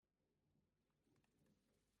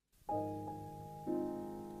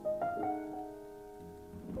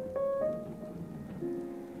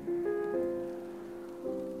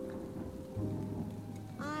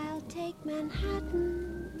I'll take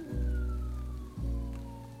Manhattan,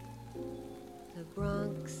 the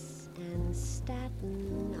Bronx and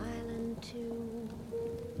Staten Island too.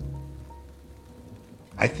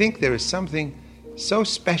 I think there is something so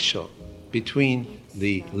special between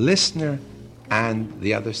the listener and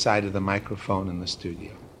the other side of the microphone in the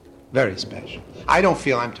studio. Very special. I don't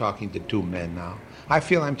feel I'm talking to two men now. I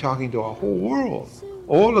feel I'm talking to a whole world.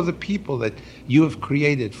 All of the people that you have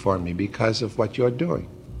created for me because of what you're doing.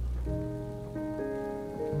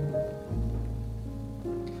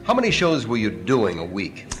 How many shows were you doing a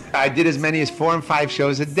week? I did as many as 4 and 5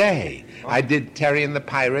 shows a day. I did Terry and the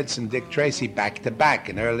Pirates and Dick Tracy back to back,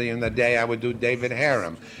 and earlier in the day I would do David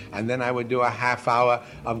Harum, and then I would do a half hour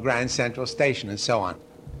of Grand Central Station, and so on.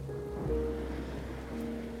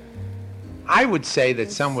 I would say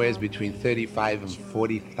that somewhere between 35 and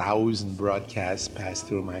 40,000 broadcasts passed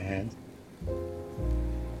through my hands.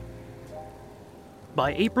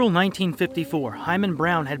 By April 1954, Himan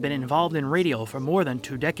Brown had been involved in radio for more than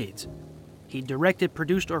 2 decades. He directed,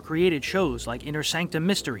 produced, or created shows like Inner Sanctum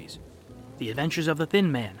Mysteries, The Adventures of the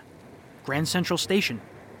Thin Man, Grand Central Station,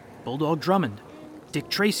 Bulldog Drummond, Dick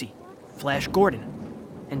Tracy, Flash Gordon,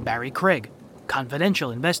 and Barry Craig,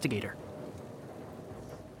 Confidential Investigator.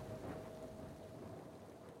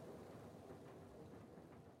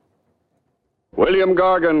 William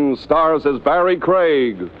Gargan stars as Barry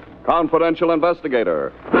Craig, Confidential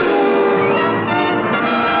Investigator.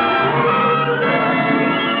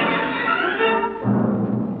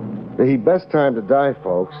 The best time to die,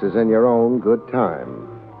 folks, is in your own good time.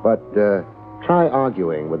 But try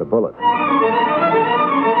arguing with a bullet.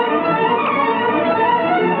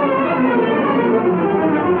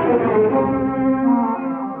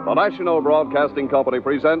 The National Broadcasting Company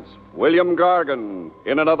presents William Gargan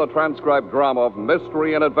in another transcribed drama of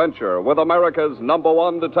mystery and adventure with America's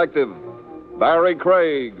 #1 detective, Barry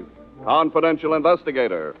Craig, Confidential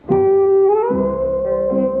Investigator.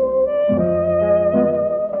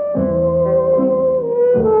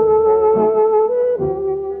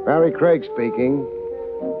 Barry Craig speaking.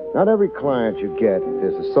 Not every client you get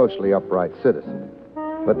is a socially upright citizen.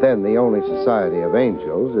 But then the only society of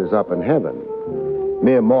angels is up in heaven.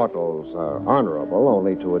 Mere mortals are honorable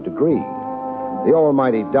only to a degree, the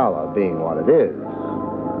almighty dollar being what it is.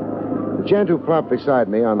 The gent who plopped beside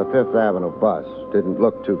me on the Fifth Avenue bus didn't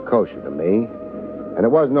look too kosher to me, and it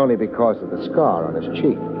wasn't only because of the scar on his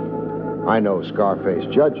cheek. I know scar-faced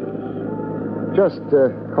judges. Just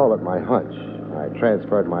call it my hunch. I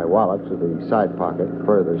transferred my wallet to the side pocket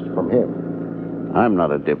furthest from him. I'm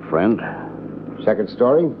not a dip friend. Second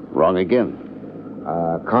story? Wrong again.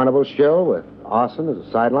 Carnival show with arson as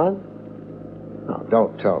a sideline? Now,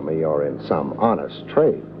 don't tell me you're in some honest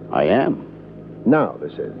trade. I am. No,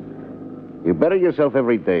 this is. You better yourself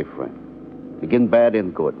every day, friend. Begin bad,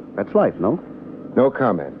 end good. That's life, no? No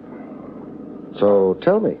comment. So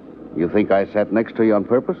tell me. You think I sat next to you on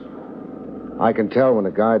purpose? I can tell when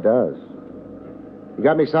a guy does. You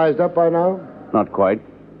got me sized up by now? Not quite.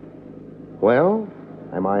 Well,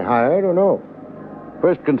 am I hired or no?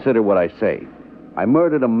 First, consider what I say. I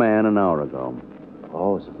murdered a man an hour ago.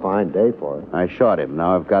 Oh, it's a fine day for it. I shot him.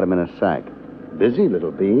 Now I've got him in a sack. Busy,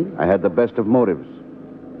 little bee. I had the best of motives.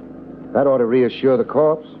 That ought to reassure the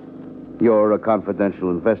corpse. You're a confidential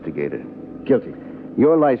investigator. Guilty.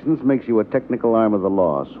 Your license makes you a technical arm of the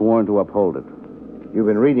law, sworn to uphold it. You've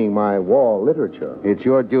been reading my wall literature. It's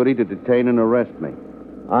your duty to detain and arrest me.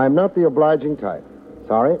 I'm not the obliging type.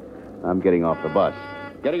 Sorry? I'm getting off the bus.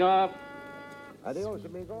 Getting off. Adios,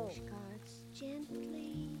 amigo.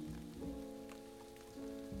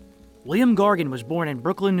 William Gargan was born in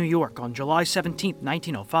Brooklyn, New York on July 17,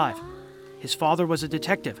 1905. His father was a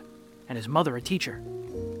detective and his mother a teacher.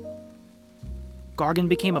 Gargan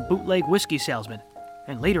became a bootleg whiskey salesman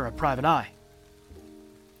and later a private eye.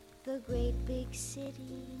 The great big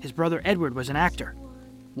city. His brother Edward was an actor.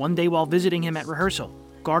 One day while visiting him at rehearsal,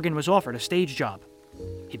 Gargan was offered a stage job.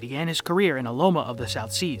 He began his career in a Loma of the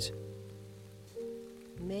South Seas.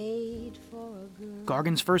 Made for a girl.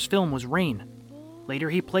 Gargan's first film was Rain.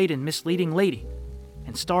 Later he played in Misleading Lady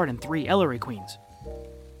and starred in 3 Ellery Queens.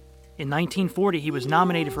 In 1940, he was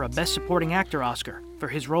nominated for a Best Supporting Actor Oscar for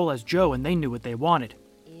his role as Joe in They Knew What They Wanted.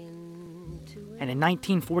 And in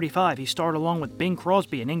 1945, he starred along with Bing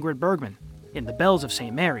Crosby and Ingrid Bergman in The Bells of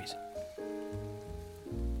St. Mary's.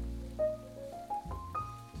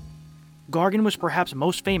 Gargan was perhaps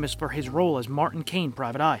most famous for his role as Martin Kane,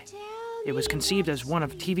 Private Eye. It was conceived as one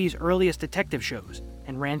of TV's earliest detective shows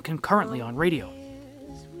and ran concurrently on radio.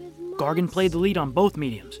 Gargan played the lead on both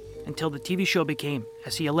mediums until the TV show became,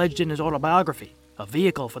 as he alleged in his autobiography, a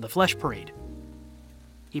vehicle for the flesh parade.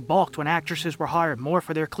 He balked when actresses were hired more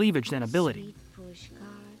for their cleavage than ability.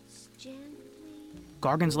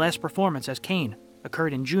 Gargan's last performance as Kane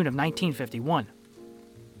occurred in June of 1951.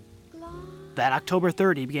 That October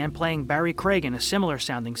 3rd, he began playing Barry Craig in a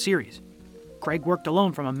similar-sounding series. Craig worked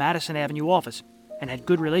alone from a Madison Avenue office and had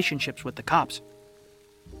good relationships with the cops.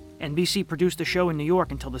 NBC produced the show in New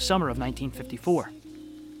York until the summer of 1954.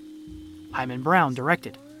 Himan Brown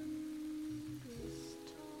directed.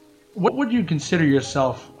 What would you consider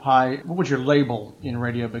yourself, what was your label in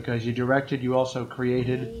radio? Because you directed, you also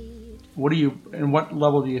created. And what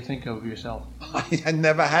level do you think of yourself? I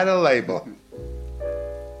never had a label.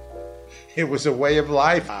 It was a way of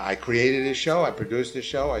life. I created a show, I produced a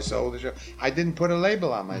show, I sold a show. I didn't put a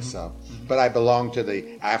label on myself. Mm-hmm. But I belonged to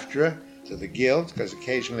the AFTRA, to the Guild, because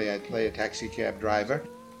occasionally I'd play a taxi cab driver.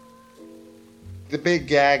 The big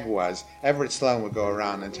gag was Everett Sloan would go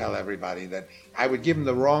around and tell everybody that I would give them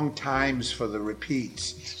the wrong times for the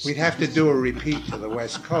repeats. We'd have to do a repeat to the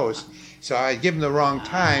West Coast. So I'd give them the wrong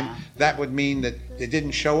time. That would mean that they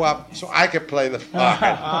didn't show up so I could play the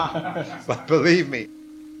part. But believe me,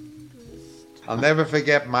 I'll never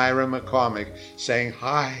forget Myra McCormick saying,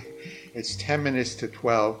 "Hi, it's 10 minutes to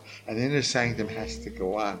 12, and Inner Sanctum has to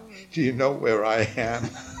go on. Do you know where I am?"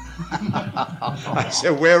 I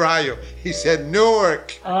said, "Where are you?" He said,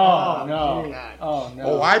 "Newark." Oh, no. Oh, no.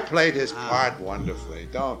 Oh, I played his part wonderfully.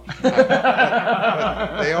 Don't.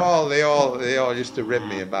 They all used to rib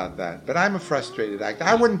me about that. But I'm a frustrated actor.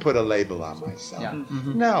 I wouldn't put a label on myself. Yeah.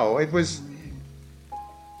 Mm-hmm. No, it was...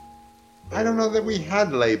 I don't know that we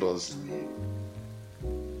had labels.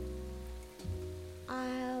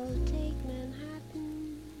 I'll take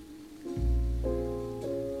Manhattan.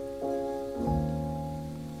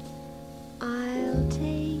 I'll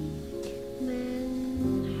take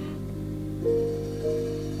Manhattan.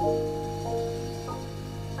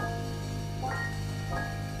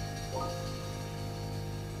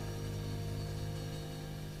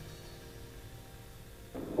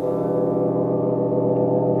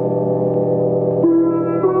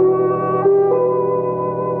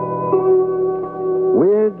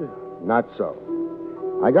 Weird? Not so.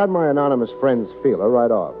 I got my anonymous friend's feeler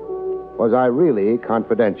right off. Was I really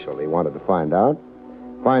confidential, he wanted to find out.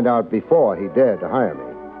 Find out before he dared to hire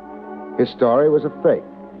me. His story was a fake.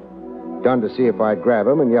 Done to see if I'd grab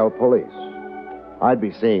him and yell police. I'd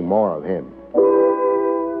be seeing more of him.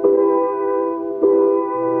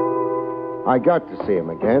 I got to see him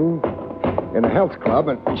again in a health club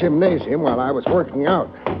and gymnasium while I was working out,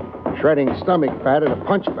 shredding stomach fat in a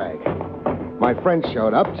punch bag. My friend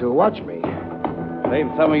showed up to watch me.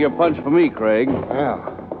 Save some of your punch for me, Craig.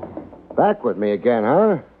 Well, back with me again,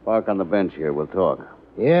 huh? Park on the bench here. We'll talk.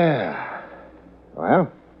 Yeah.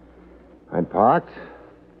 Well, I'm parked.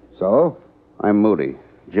 So? I'm Moody.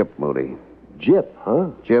 Gyp Moody. Gyp,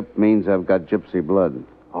 huh? Gyp means I've got gypsy blood.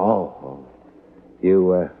 Oh.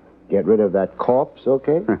 You, get rid of that corpse,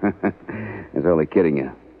 okay? I was only kidding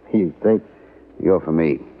you. You think? You're for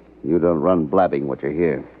me. You don't run blabbing what you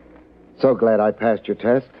hear. So glad I passed your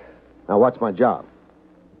test. Now, what's my job?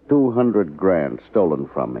 200 grand stolen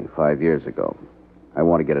from me 5 years ago. I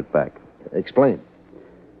want to get it back. Explain.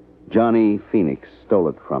 Johnny Phoenix stole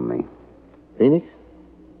it from me. Phoenix?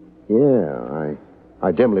 Yeah,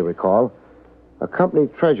 I dimly recall. A company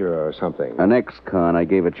treasurer or something. An ex-con I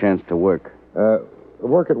gave a chance to work.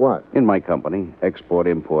 Work at what? In my company,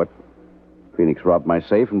 export-import. Phoenix robbed my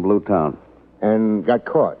safe in Blue Town. And got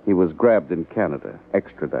caught. He was grabbed in Canada,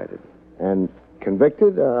 extradited. And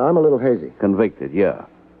convicted? I'm a little hazy. Convicted, yeah.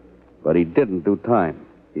 But he didn't do time.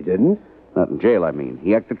 He didn't? Not in jail, I mean.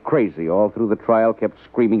 He acted crazy all through the trial, kept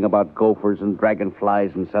screaming about gophers and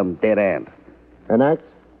dragonflies and some dead ant. An act?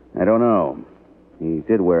 I don't know. He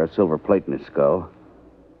did wear a silver plate in his skull,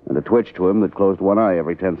 and a twitch to him that closed one eye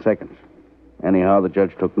every 10 seconds. Anyhow, the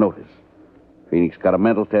judge took notice. Phoenix got a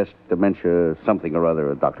mental test, dementia, something or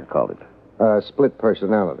other, a doctor called it. Split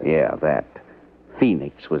personality. Yeah, that.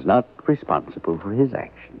 Phoenix was not responsible for his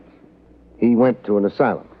actions. He went to an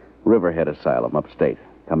asylum. Riverhead Asylum, upstate.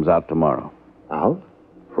 Comes out tomorrow. Out?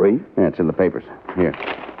 Free? Yeah, it's in the papers. Here.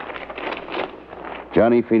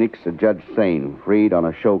 Johnny Phoenix to Judge Sane, freed on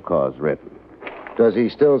a show cause writ. Does he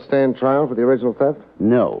still stand trial for the original theft?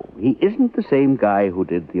 No, he isn't the same guy who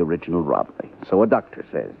did the original robbery. So a doctor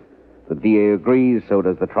says. The DA agrees, so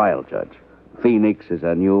does the trial judge. Phoenix is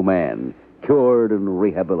a new man, cured and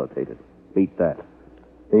rehabilitated. Beat that.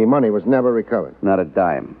 The money was never recovered. Not a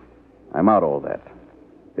dime. I'm out all that.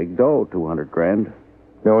 Big dough, 200 grand.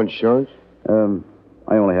 No insurance?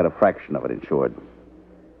 I only had a fraction of it insured.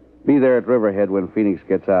 Be there at Riverhead when Phoenix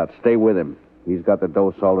gets out. Stay with him. He's got the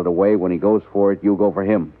dough salted away. When he goes for it, you go for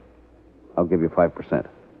him. I'll give you 5%.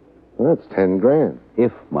 Well, that's 10 grand.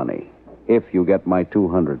 If money. If you get my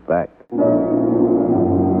 200 back.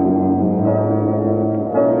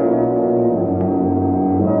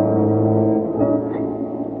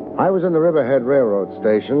 I was in the Riverhead Railroad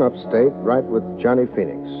Station, upstate, right with Johnny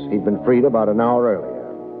Phoenix. He'd been freed about an hour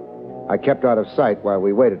earlier. I kept out of sight while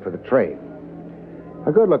we waited for the train.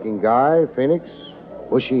 A good-looking guy, Phoenix.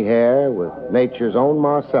 Bushy hair with nature's own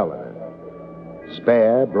Marcel in it.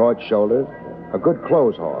 Spare, broad-shouldered. A good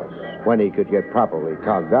clothes horse when he could get properly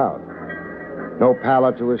togged out. No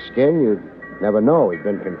pallor to his skin. You'd never know he'd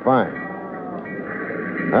been confined.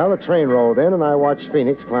 Well, the train rolled in, and I watched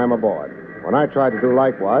Phoenix climb aboard. When I tried to do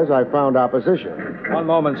likewise, I found opposition. One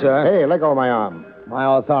moment, sir. Hey, let go of my arm.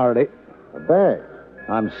 My authority. A bag.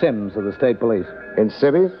 I'm Sims of the State Police. In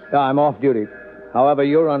civvies? Yeah, I'm off duty. However,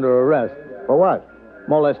 you're under arrest. For what?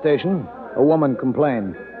 Molestation. A woman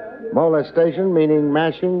complained. Molestation, meaning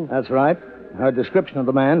mashing? That's right. Her description of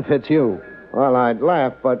the man fits you. Well, I'd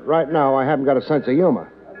laugh, but right now I haven't got a sense of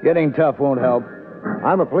humor. Getting tough won't help.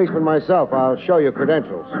 I'm a policeman myself. I'll show you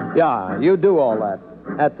credentials. Yeah, you do all that.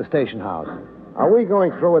 At the station house. Are we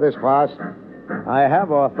going through with this, boss? I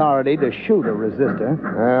have authority to shoot a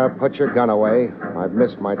resistor. Put your gun away. I've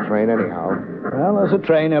missed my train anyhow. Well, there's a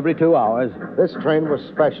train every 2 hours. This train was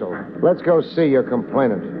special. Let's go see your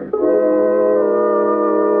complainant.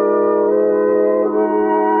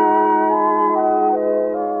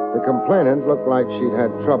 The complainant looked like she'd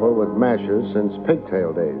had trouble with mashers since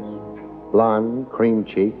pigtail days. Blonde,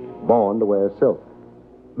 cream-cheeked, born to wear silk.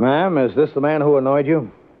 Ma'am, is this the man who annoyed you?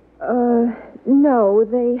 No.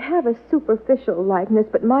 They have a superficial likeness,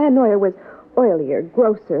 but my annoyer was oilier,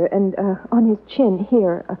 grosser, and on his chin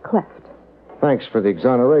here, a cleft. Thanks for the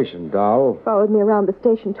exoneration, doll. Followed me around the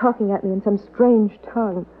station, talking at me in some strange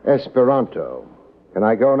tongue. Esperanto. Can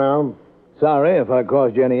I go now? Sorry if I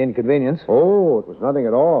caused you any inconvenience. Oh, it was nothing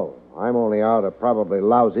at all. I'm only out a probably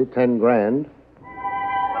lousy 10 grand.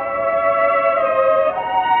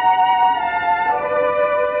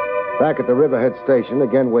 Back at the Riverhead station,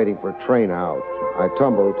 again waiting for a train out, I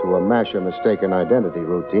tumbled to a masher mistaken identity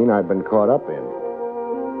routine I'd been caught up in.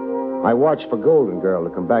 I watched for Golden Girl to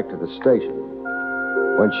come back to the station.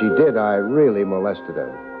 When she did, I really molested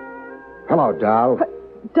her. Hello, doll.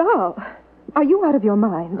 Doll, are you out of your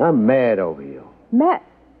mind? I'm mad over you. Mad?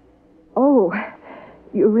 Oh,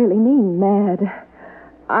 you really mean mad.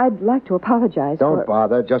 I'd like to apologize Don't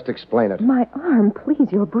bother. Just explain it. My arm,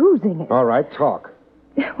 please. You're bruising it. All right, talk.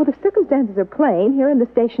 Well, the circumstances are plain. Here in the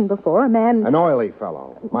station before, a man... An oily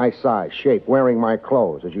fellow. My size, shape, wearing my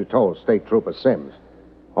clothes, as you told State Trooper Sims.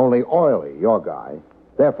 Only oily, your guy.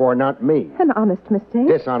 Therefore, not me. An honest mistake?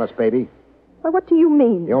 Dishonest, baby. Well, what do you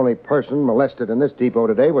mean? The only person molested in this depot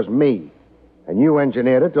today was me. And you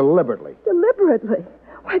engineered it deliberately. Deliberately?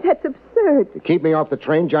 Why, that's absurd. To keep me off the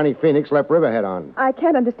train, Johnny Phoenix left Riverhead on. I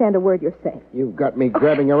can't understand a word you're saying. You've got me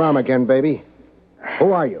grabbing your arm again, baby.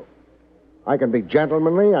 Who are you? I can be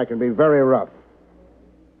gentlemanly. I can be very rough.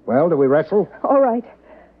 Well, do we wrestle? All right.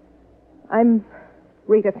 I'm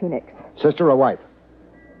Rita Phoenix. Sister or wife?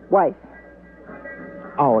 Wife.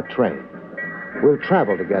 Our train. We'll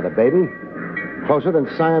travel together, baby. Closer than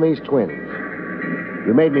Siamese twins.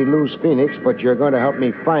 You made me lose Phoenix, but you're going to help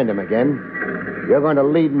me find him again. You're going to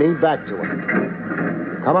lead me back to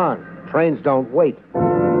him. Come on. Trains don't wait.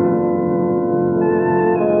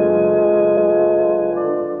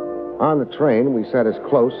 On the train, we sat as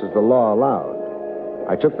close as the law allowed.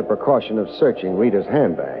 I took the precaution of searching Rita's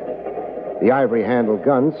handbag. The ivory-handled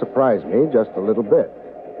gun surprised me just a little bit.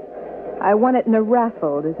 I won it in a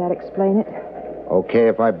raffle. Does that explain it? Okay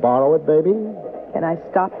if I borrow it, baby? Can I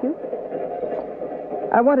stop you?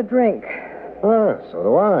 I want a drink. So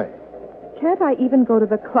do I. Can't I even go to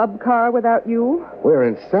the club car without you? We're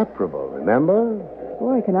inseparable, remember?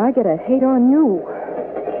 Boy, can I get a hate on you.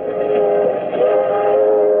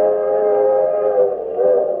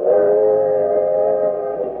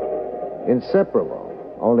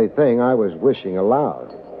 Inseparable. Only thing I was wishing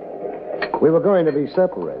aloud. We were going to be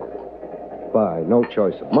separated. By no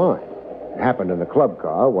choice of mine. It happened in the club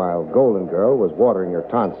car while Golden Girl was watering her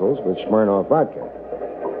tonsils with Smirnoff vodka.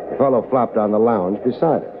 The fellow flopped on the lounge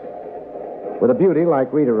beside us. With a beauty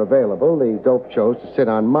like Rita available, the dope chose to sit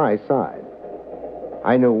on my side.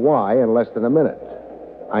 I knew why in less than a minute.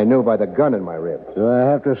 I knew by the gun in my ribs. Do I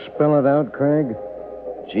have to spell it out, Craig?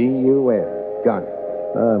 G-U-N. Gun.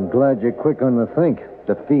 I'm glad you're quick on the think.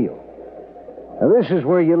 The feel. Now, this is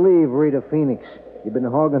where you leave Rita Phoenix. You've been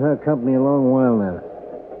hogging her company a long while now.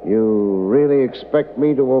 You really expect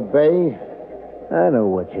me to obey? I know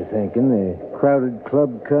what you're thinking. A crowded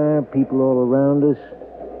club car, people all around us,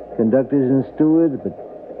 conductors and stewards, but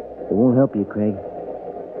it won't help you, Craig.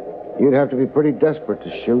 You'd have to be pretty desperate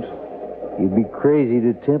to shoot. You'd be crazy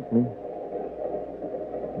to tempt me.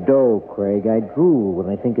 Dough, Craig. I drool when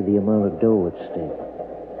I think of the amount of dough at stake.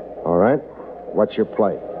 All right. What's your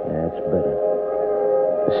play? That's better.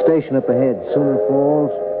 The station up ahead, Sooner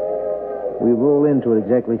Falls. We roll into it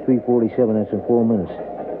exactly 3:47. That's in 4 minutes.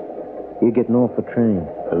 You're getting off the train.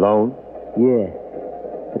 Alone? Yeah.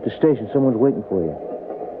 At the station, someone's waiting for you.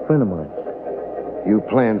 Friend of mine. You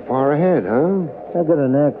plan far ahead, huh? I've got a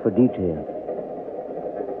knack for detail.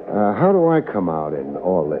 How do I come out in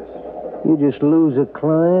all this? You just lose a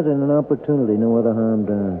client and an opportunity, no other harm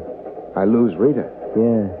done. I lose Rita.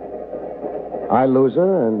 Yeah. I lose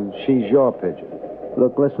her, and she's your pigeon.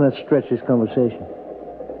 Look, let's not stretch this conversation.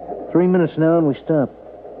 3 minutes now, and we stop.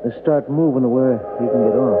 Let's start moving to where you can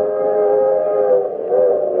get off.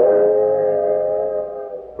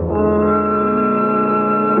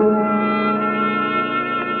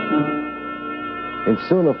 In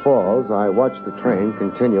Sooner Falls, I watched the train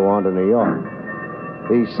continue on to New York.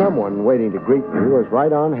 The someone waiting to greet me was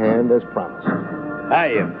right on hand as promised.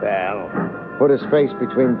 Hiya, pal. Put his face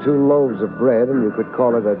between 2 loaves of bread, and you could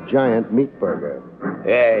call it a giant meat burger.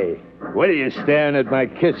 Hey, what are you staring at my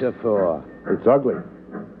kisser for? It's ugly.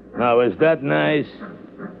 Now, is that nice?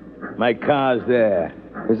 My car's there.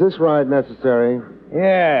 Is this ride necessary?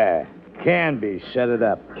 Yeah, can be. Set it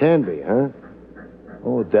up. Can be, huh?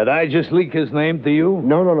 Oh, did I just leak his name to you?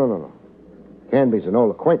 No. Canby's an old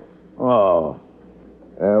acquaintance. Oh.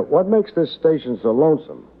 What makes this station so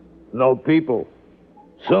lonesome? No people.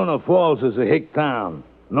 Sooner Falls is a hick town.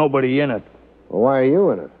 Nobody in it. Well, why are you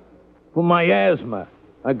in it? For my asthma.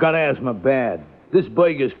 I got asthma bad. This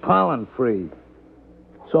burger's pollen-free.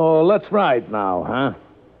 So let's ride now, huh?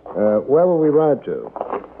 Where will we ride to?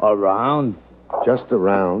 Around. Just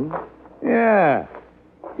around? Yeah.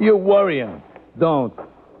 You're worrying. Don't.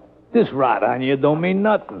 This rot on you don't mean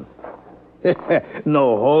nothing.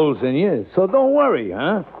 No holes in you, so don't worry,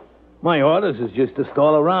 huh? My orders is just to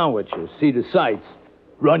stall around with you, see the sights,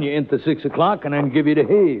 run you into 6 o'clock, and then give you the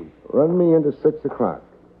heave. Run me into 6 o'clock.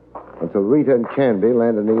 Until Rita and Canby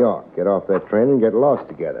land in New York, get off that train and get lost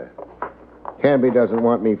together. Canby doesn't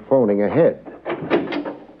want me phoning ahead.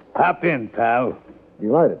 Hop in, pal.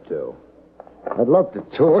 Delighted to. I'd love to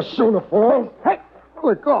tour Sooner Falls. Hey!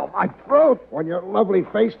 Let go of my throat when your lovely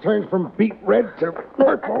face turns from beet red to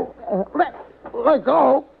purple. Let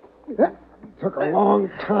go. Took a long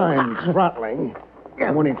time throttling.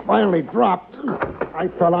 And when he finally dropped, I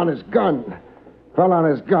fell on his gun. Fell on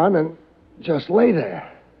his gun and just lay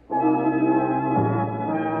there.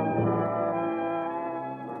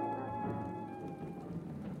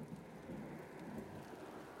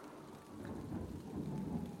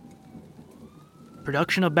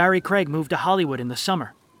 Production of Barry Craig moved to Hollywood in the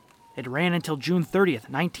summer. It ran until June 30th,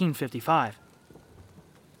 1955.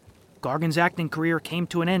 Gargan's acting career came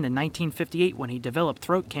to an end in 1958 when he developed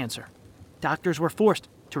throat cancer. Doctors were forced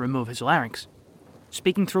to remove his larynx.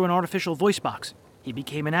 Speaking through an artificial voice box, he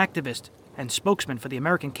became an activist and spokesman for the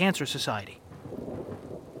American Cancer Society.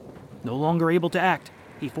 No longer able to act,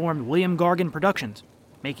 he formed William Gargan Productions,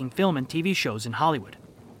 making film and TV shows in Hollywood.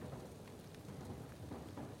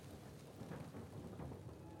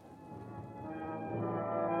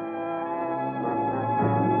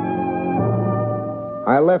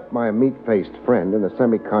 I left my meat-faced friend in a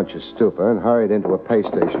semi-conscious stupor and hurried into a pay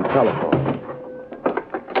station telephone.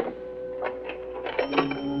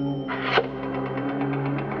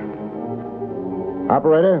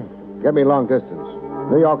 Operator, get me long distance.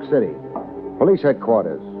 New York City. Police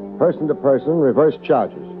headquarters. Person to person, reverse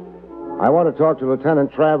charges. I want to talk to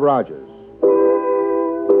Lieutenant Trav Rogers.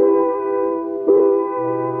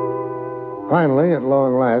 Finally, at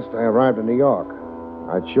long last, I arrived in New York.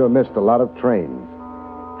 I'd sure missed a lot of trains.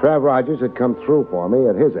 Trav Rogers had come through for me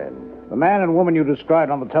at his end. The man and woman you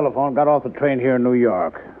described on the telephone got off the train here in New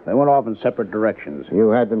York. They went off in separate directions. You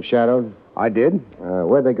had them shadowed? I did.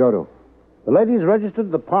 Where'd they go to? The lady's registered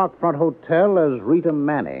at the Parkfront Hotel as Rita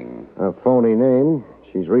Manning. A phony name.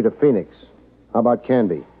 She's Rita Phoenix. How about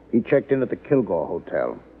Canby? He checked in at the Kilgore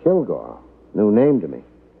Hotel. Kilgore? New name to me.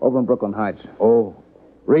 Over in Brooklyn Heights. Oh.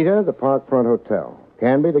 Rita, the Parkfront Hotel.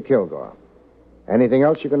 Canby, the Kilgore. Anything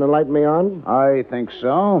else you can enlighten me on? I think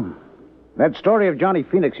so. That story of Johnny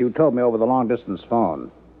Phoenix you told me over the long-distance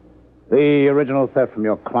phone. The original theft from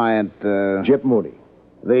your client, Jip Moody.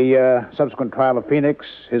 The subsequent trial of Phoenix,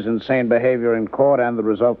 his insane behavior in court, and the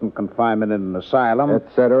resultant confinement in an asylum.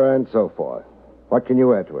 Etc. and so forth. What can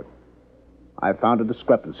you add to it? I found a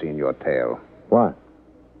discrepancy in your tale. What?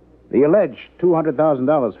 The alleged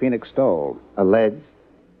 $200,000 Phoenix stole. Alleged?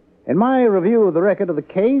 In my review of the record of the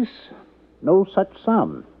case, no such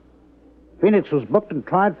sum. Phoenix was booked and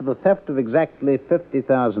tried for the theft of exactly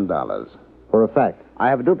 $50,000. For a fact? I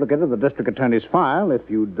have a duplicate of the district attorney's file, if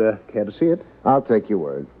you'd care to see it. I'll take your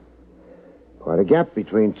word. Quite a gap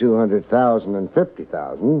between $200,000 and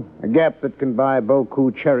 $50,000. A gap that can buy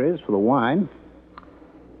Boku cherries for the wine.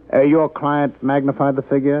 Your client magnified the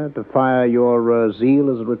figure to fire your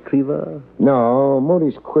zeal as a retriever? No,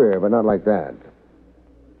 Moody's queer, but not like that.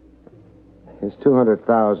 His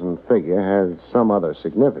 200,000 figure has some other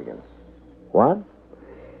significance. What?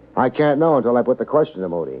 I can't know until I put the question to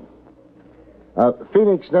Moody.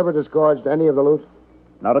 Phoenix never disgorged any of the loot?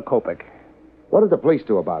 Not a kopeck. What did the police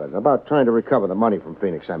do about it? About trying to recover the money from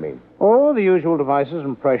Phoenix, I mean. Oh, the usual devices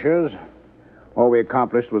and pressures. All we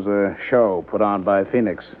accomplished was a show put on by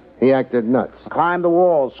Phoenix. He acted nuts. Climbed the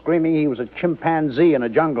walls, screaming he was a chimpanzee in a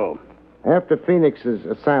jungle. After Phoenix's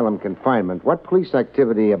asylum confinement, what police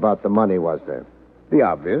activity about the money was there? The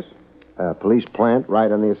obvious. A police plant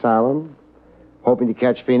right on the asylum? Hoping to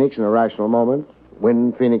catch Phoenix in a rational moment?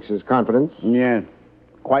 Win Phoenix's confidence? Yeah.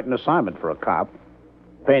 Quite an assignment for a cop.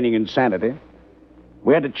 Feigning insanity.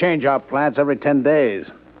 We had to change our plants every 10 days.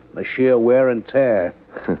 The sheer wear and tear.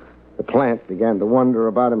 The plant began to wonder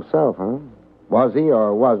about himself, huh? Was he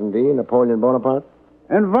or wasn't he Napoleon Bonaparte?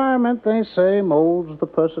 Environment, they say, molds the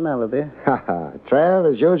personality. Ha ha.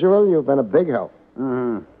 Trav, as usual, you've been a big help.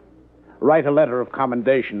 Mm-hmm. Write a letter of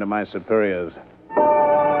commendation to my superiors.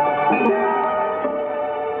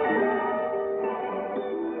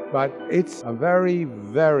 But it's a very,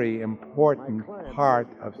 very important part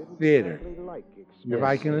of theater. If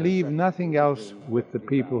I can leave nothing else with the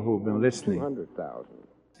people who've been listening,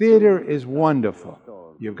 theater is wonderful.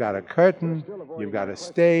 You've got a curtain, you've got a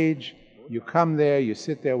stage, you come there, you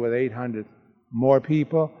sit there with 800 more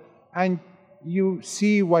people, and you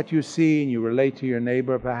see what you see and you relate to your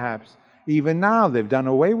neighbor perhaps. Even now, they've done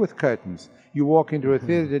away with curtains. You walk into a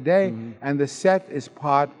theater today, and the set is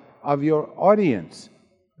part of your audience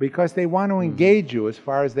because they want to engage you as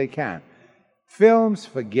far as they can. Films,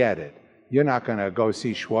 forget it. You're not going to go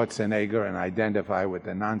see Schwarzenegger and identify with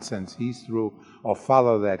the nonsense he's through or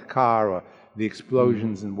follow that car or the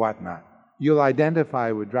explosions and whatnot. You'll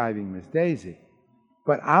identify with Driving Miss Daisy.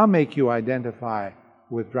 But I'll make you identify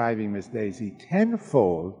with Driving Miss Daisy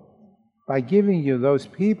tenfold by giving you those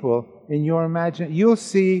people in your imagination. You'll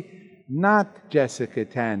see not Jessica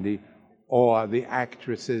Tandy or the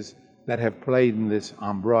actresses that have played in this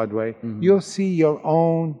on Broadway. You'll see your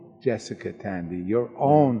own Jessica Tandy, your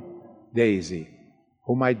own Daisy,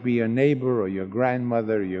 who might be your neighbor or your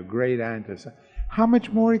grandmother or your great aunt or something. How much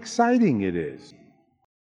more exciting it is.